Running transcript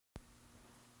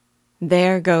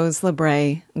There goes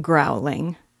Bret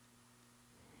growling.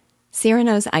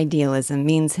 Cyrano's idealism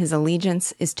means his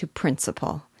allegiance is to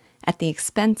principle, at the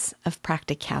expense of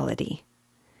practicality.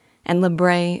 And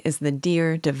Bret is the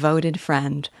dear, devoted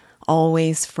friend,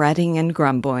 always fretting and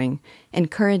grumbling,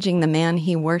 encouraging the man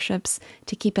he worships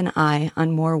to keep an eye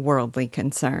on more worldly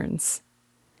concerns.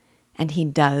 And he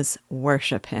does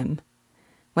worship him.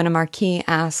 When a marquis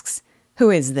asks,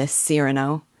 "Who is this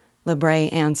Cyrano?"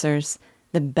 Bret answers,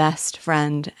 "The best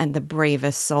friend and the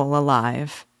bravest soul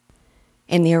alive."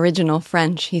 In the original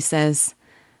French, he says,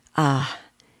 "Ah,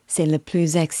 c'est le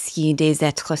plus exquis des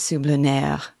êtres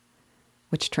sublunnaires,"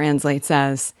 which translates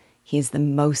as, "He is the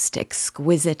most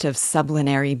exquisite of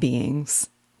sublunary beings."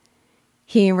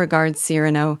 He regards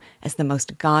Cyrano as the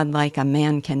most godlike a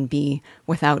man can be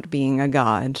without being a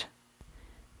god.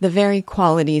 The very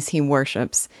qualities he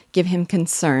worships give him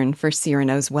concern for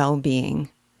Cyrano's well-being.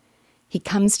 He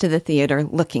comes to the theater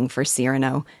looking for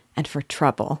Cyrano and for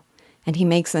trouble, and he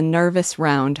makes a nervous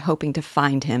round hoping to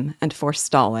find him and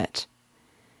forestall it.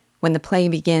 When the play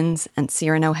begins and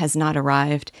Cyrano has not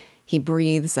arrived, he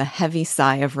breathes a heavy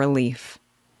sigh of relief.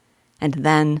 And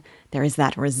then there is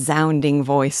that resounding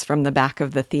voice from the back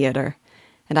of the theater,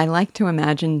 and I like to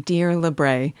imagine dear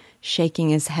Bret shaking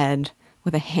his head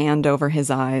with a hand over his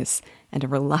eyes and a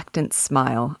reluctant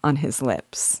smile on his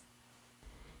lips.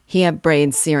 He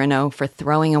upbraids Cyrano for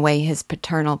throwing away his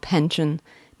paternal pension,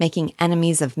 making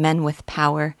enemies of men with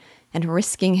power, and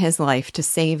risking his life to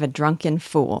save a drunken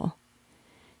fool.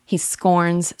 He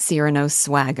scorns Cyrano's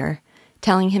swagger,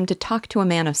 telling him to talk to a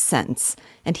man of sense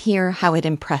and hear how it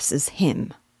impresses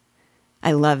him.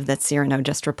 I love that Cyrano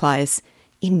just replies,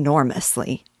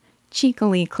 "Enormously,"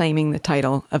 cheekily claiming the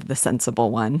title of the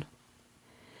sensible one.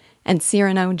 And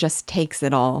Cyrano just takes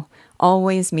it all,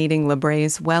 always meeting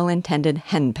Bret's well-intended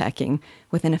henpecking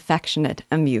with an affectionate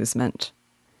amusement.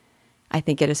 I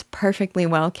think it is perfectly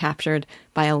well captured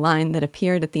by a line that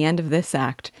appeared at the end of this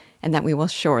act and that we will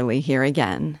surely hear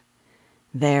again.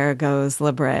 There goes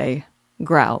Bret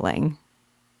growling.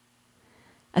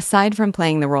 Aside from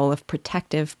playing the role of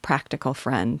protective, practical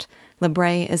friend,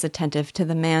 Bret is attentive to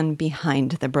the man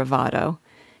behind the bravado,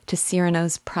 to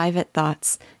Cyrano's private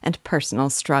thoughts and personal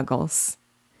struggles.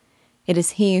 It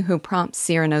is he who prompts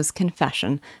Cyrano's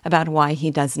confession about why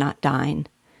he does not dine,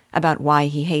 about why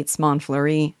he hates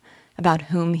Montfleury, about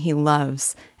whom he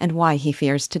loves and why he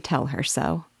fears to tell her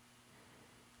so.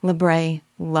 Bret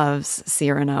loves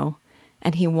Cyrano,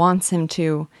 and he wants him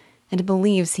to, and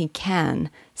believes he can,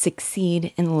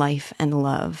 succeed in life and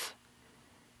love.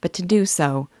 But to do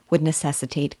so would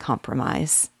necessitate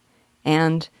compromise.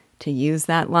 And, to use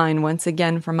that line once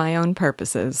again for my own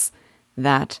purposes,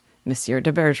 that Monsieur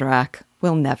de Bergerac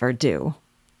will never do.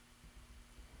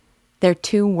 Their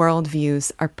two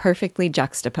worldviews are perfectly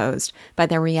juxtaposed by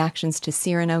their reactions to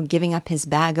Cyrano giving up his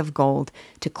bag of gold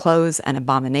to close an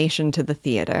abomination to the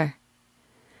theater.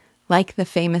 Like the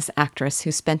famous actress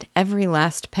who spent every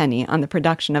last penny on the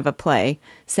production of a play,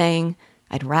 saying,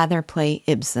 "I'd rather play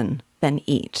Ibsen than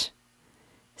eat,"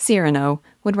 Cyrano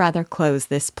would rather close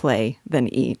this play than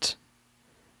eat.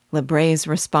 Bret's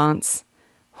response,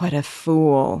 "What a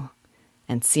fool,"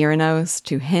 and Cyrano's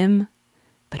to him,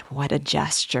 "But what a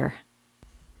gesture."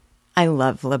 I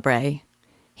love Bret.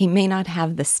 He may not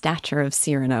have the stature of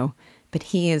Cyrano, but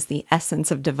he is the essence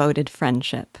of devoted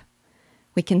friendship.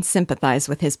 We can sympathize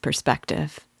with his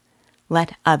perspective.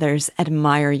 Let others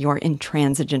admire your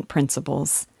intransigent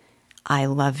principles. I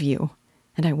love you,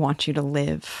 and I want you to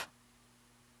live.